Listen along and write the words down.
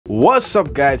What's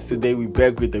up, guys? Today we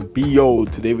back with the BO.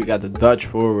 Today we got the Dutch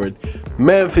forward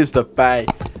Memphis Depay.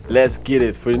 Let's get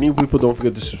it. For the new people, don't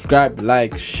forget to subscribe,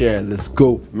 like, share. Let's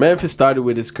go. Memphis started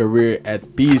with his career at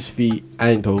PSV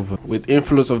Eindhoven. With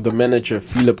influence of the manager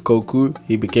Philip Cocu,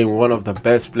 he became one of the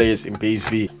best players in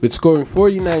PSV, with scoring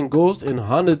 49 goals in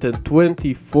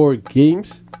 124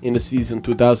 games in the season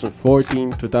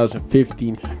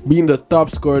 2014-2015, being the top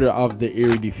scorer of the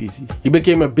Eredivisie. He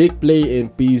became a big player in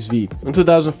PSV in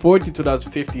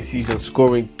 2014-2015 season,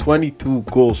 scoring 22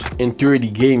 goals in 30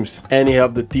 games, and he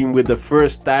helped the team with the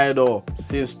first title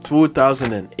since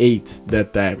 2008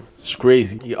 that time. It's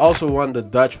crazy. He also won the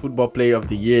Dutch Football Player of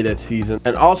the Year that season,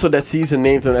 and also that season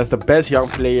named him as the best young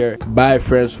player by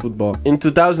French football. In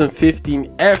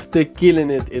 2015, after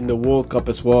killing it in the World Cup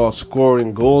as well,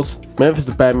 scoring goals, Memphis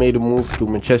Depay made a move to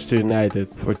Manchester United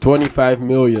for 25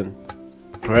 million.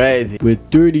 Crazy. With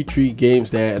 33 games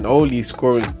there and only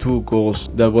scoring 2 goals,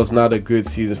 that was not a good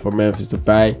season for Memphis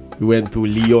Depay. He went to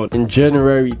Lyon in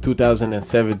January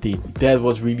 2017. That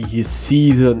was really his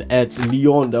season at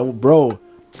Lyon. Bro,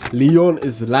 Lyon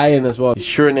is Lion as well. His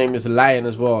surname is Lion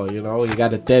as well, you know. He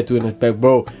got a tattoo in his back,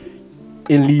 bro.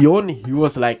 In Lyon, he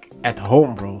was like at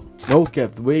home, bro. No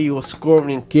cap. The way he was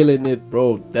scoring and killing it,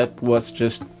 bro, that was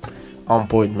just on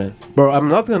point, man. Bro, I'm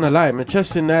not gonna lie.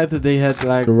 Manchester United, they had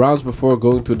like the rounds before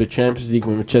going to the Champions League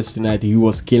with Manchester United. He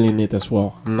was killing it as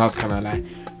well. I'm not gonna lie.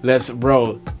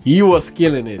 Bro, he was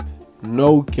killing it.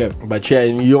 No cap. But yeah,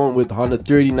 in Lyon with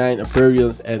 139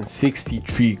 appearances and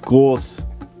 63 goals.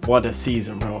 What a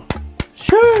season, bro.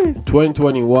 Sure.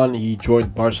 2021, he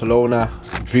joined Barcelona.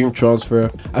 Dream transfer.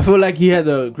 I feel like he had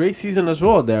a great season as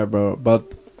well there, bro.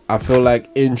 But I feel like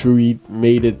injury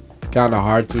made it kind of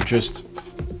hard to just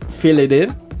fill it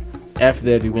in. After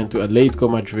that, he went to Atletico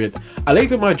Madrid.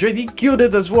 Atletico Madrid, he killed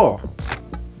it as well.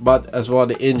 But as well,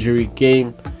 the injury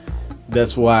came.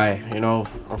 That's why, you know,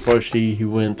 unfortunately, he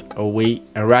went away.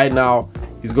 And right now,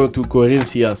 he's going to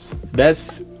Corinthians.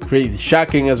 That's crazy.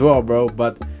 Shocking as well, bro.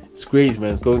 But it's crazy,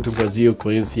 man. It's going to Brazil,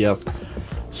 Corinthians.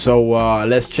 So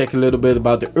let's check a little bit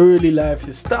about the early life,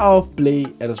 his style of play,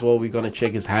 and as well we're gonna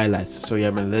check his highlights. So yeah,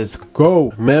 man, let's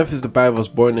go. Memphis Depay was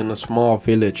born in a small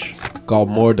village called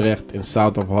Moordrecht in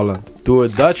south of Holland, to a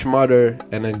Dutch mother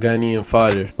and a Ghanaian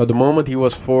father. But the moment he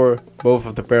was 4, both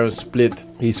of the parents split.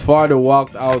 His father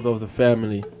walked out of the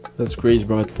family. That's crazy,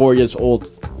 bro. At 4 years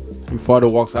old, his father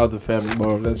walks out of the family,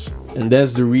 bro. And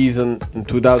that's the reason in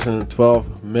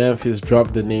 2012 Memphis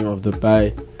dropped the name of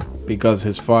Depay, because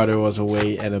his father was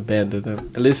away and abandoned him.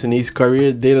 And listen, his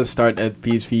career didn't start at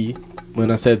PSV.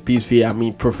 When I said PSV, I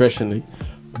mean professionally.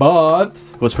 But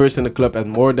was first in the club at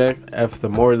Moordrecht. After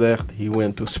Moordrecht, he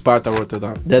went to Sparta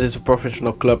Rotterdam. That is a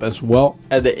professional club as well.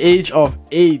 At the age of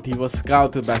 8, he was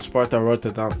scouted by Sparta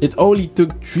Rotterdam. It only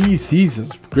took 3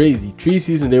 seasons. Crazy. 3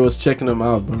 seasons they was checking him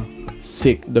out, bro.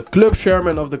 Sick. The club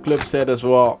chairman of the club said as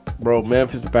well, bro,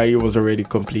 Memphis Depay was already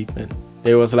complete, man.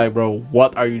 They was like, bro,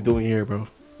 what are you doing here, bro?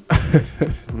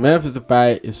 Memphis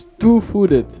Depay is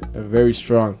 2-footed and very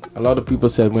strong. A lot of people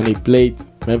said when he played,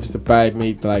 Memphis Depay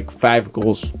made like 5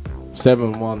 goals,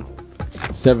 7-1,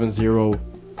 7-0,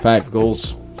 5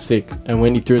 goals, sick. And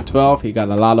when he turned 12, he got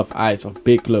a lot of eyes of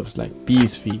big clubs like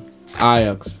PSV,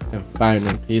 Ajax, and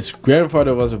Feyenoord. His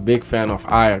grandfather was a big fan of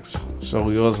Ajax, so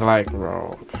he was like,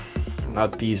 bro,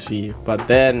 not PSV. But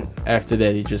then after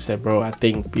that, he just said, bro, I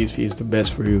think PSV is the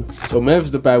best for you. So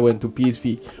Memphis Depay went to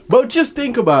PSV. But just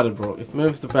think about it, bro. If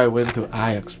Memphis Depay went to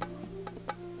Ajax,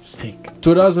 sick.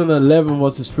 2011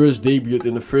 was his first debut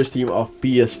in the first team of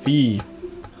PSV.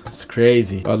 It's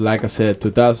crazy. But like I said,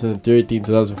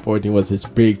 2013-2014 was his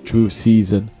breakthrough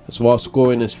season, as well as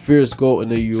scoring his first goal in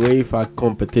the UEFA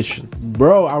competition.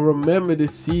 Bro, I remember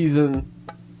this season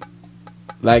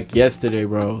like yesterday,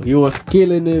 bro. He was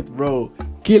killing it, bro.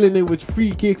 Killing it with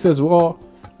free kicks as well.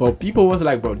 But people was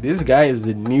like, bro, this guy is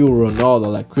the new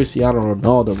Ronaldo, like Cristiano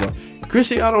Ronaldo, bro.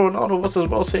 Cristiano Ronaldo was as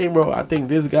well saying, bro, I think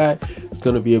this guy is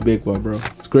gonna be a big one, bro.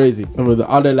 It's crazy. And with the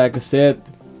other, like I said,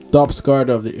 top scorer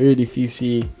of the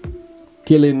Eredivisie,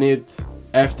 killing it.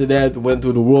 After that, went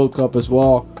to the World Cup as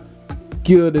well.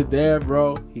 Killed it there,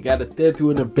 bro. He got a tattoo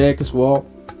in the back as well.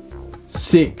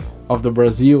 Sick of the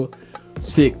Brazil.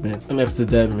 Sick, man. And after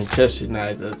that, Manchester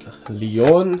United,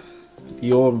 Lyon,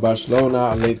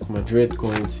 Barcelona, Atletico Madrid,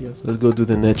 Corinthians. Let's go to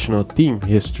the national team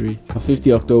history. On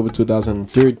 50 October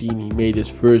 2013, he made his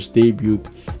first debut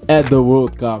at the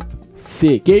World Cup.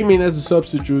 Sick. Came in as a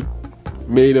substitute,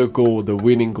 made a goal, the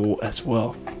winning goal as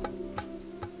well,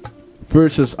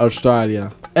 versus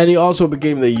Australia. And he also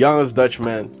became the youngest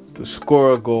Dutchman to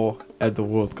score a goal at the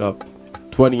World Cup.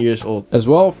 20 years old. As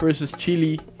well, versus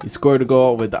Chile, he scored a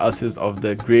goal with the assist of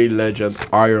the great legend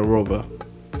Arjen Robben.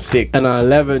 Sick. And on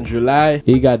 11 July,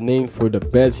 he got named for the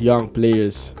best young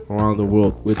players around the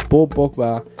world with Paul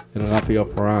Pogba and Rafael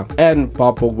Varane. And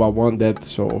Paul Pogba won that,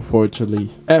 so unfortunately,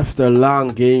 after long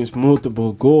games,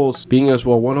 multiple goals, being as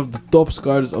well one of the top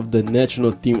scorers of the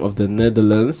national team of the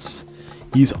Netherlands,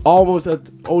 he's almost at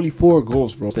only 4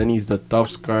 goals, bro. And he's the top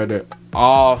scorer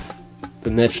of the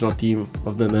national team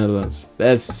of the Netherlands.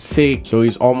 That's sick. So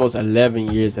he's almost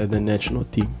 11 years at the national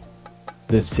team.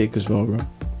 That's sick as well, bro.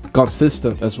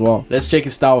 Consistent as well. Let's check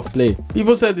his style of play.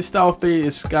 People said his style of play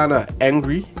is kind of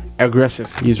angry,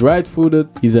 aggressive. He's right-footed.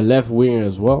 He's a left winger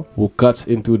as well, who cuts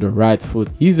into the right foot.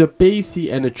 He's a pacey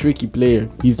and a tricky player.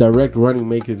 His direct running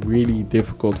makes it really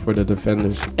difficult for the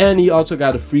defenders. And he also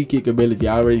got a free kick ability.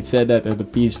 I already said that at the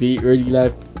PSV early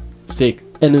life. Sick.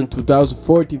 And in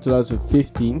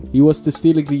 2014-2015, he was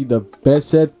statistically the best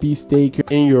set piece taker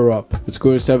in Europe, with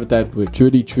scoring 7 times with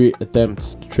 33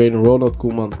 attempts. The trainer Ronald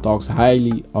Koeman talks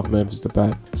highly of Memphis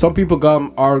Depay. Some people call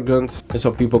him arrogant and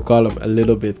some people call him a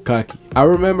little bit cocky. I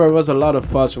remember it was a lot of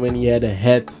fuss when he had a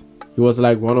hat. He was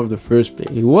like one of the first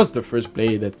players. He was the first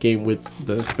player that came with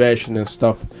the fashion and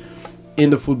stuff in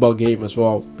the football game as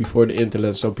well before the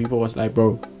internet. So people was like,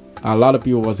 bro, a lot of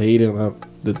people was hating on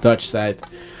the Dutch side.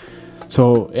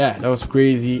 So yeah, that was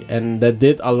crazy, and that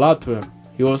did a lot to him.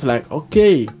 He was like,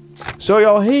 okay, so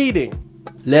you're hating,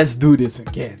 let's do this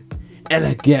again and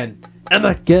again and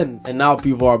again. And now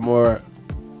people are more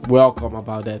welcome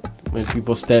about that when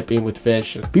people step in with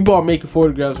fashion. People are making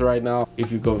photographs right now if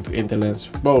you go into interlands.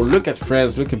 Bro, look at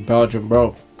France, look at Belgium,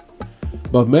 bro.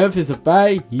 But Memphis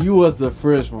Depay, he was the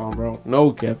first one, bro.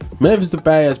 No cap. Memphis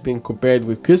Depay has been compared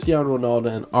with Cristiano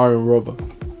Ronaldo and Arjen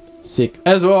Robben. Sick.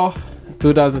 As well,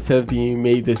 2017, he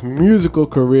made this musical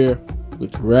career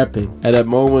with rapping. At that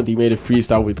moment, he made a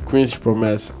freestyle with Quincy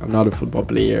Promes, another football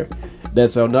player.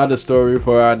 That's another story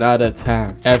for another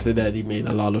time. After that, he made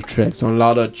a lot of tracks, a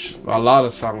lot of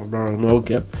songs, bro. No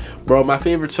cap, bro. My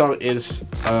favorite song is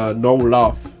No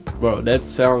Love, bro. That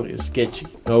song is sketchy,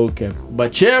 no cap.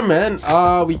 But yeah, man,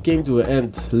 we came to an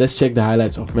end. Let's check the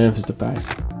highlights of Memphis Depay.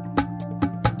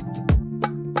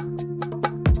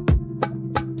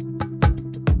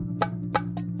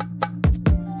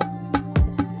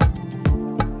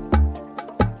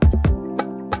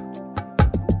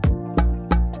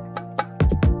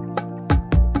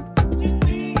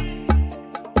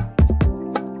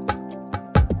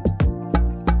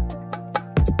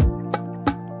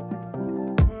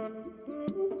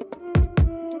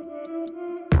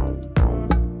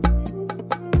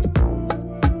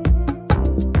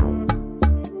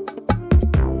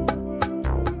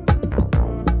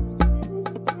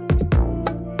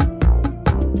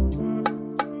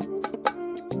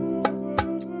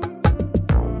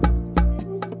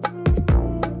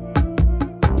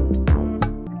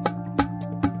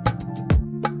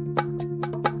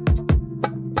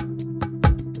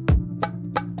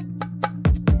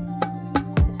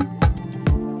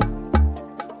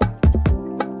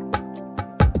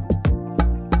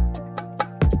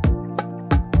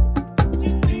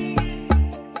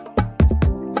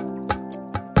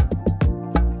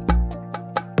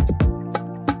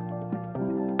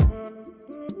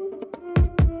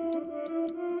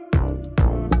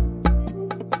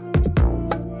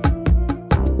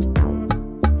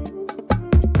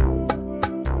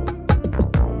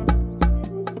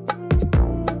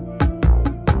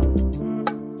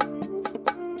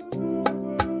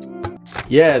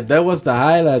 Yeah, that was the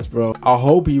highlights, bro. I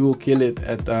hope he will kill it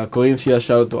at Corinthians.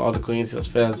 Shout out to all the Corinthians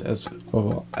fans as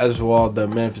well the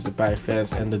Memphis Depay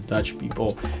fans and the Dutch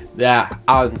people. Yeah,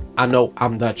 I know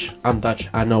I'm Dutch.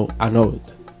 I know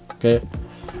it. Okay.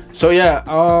 So yeah,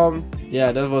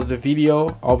 yeah, that was the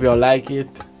video. Hope y'all like it.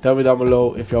 Tell me down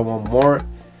below if y'all want more.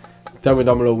 Tell me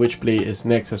down below which play is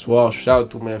next as well. Shout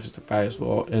out to Memphis Depay as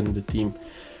well and the team.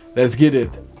 Let's get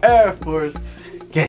it. Air Force.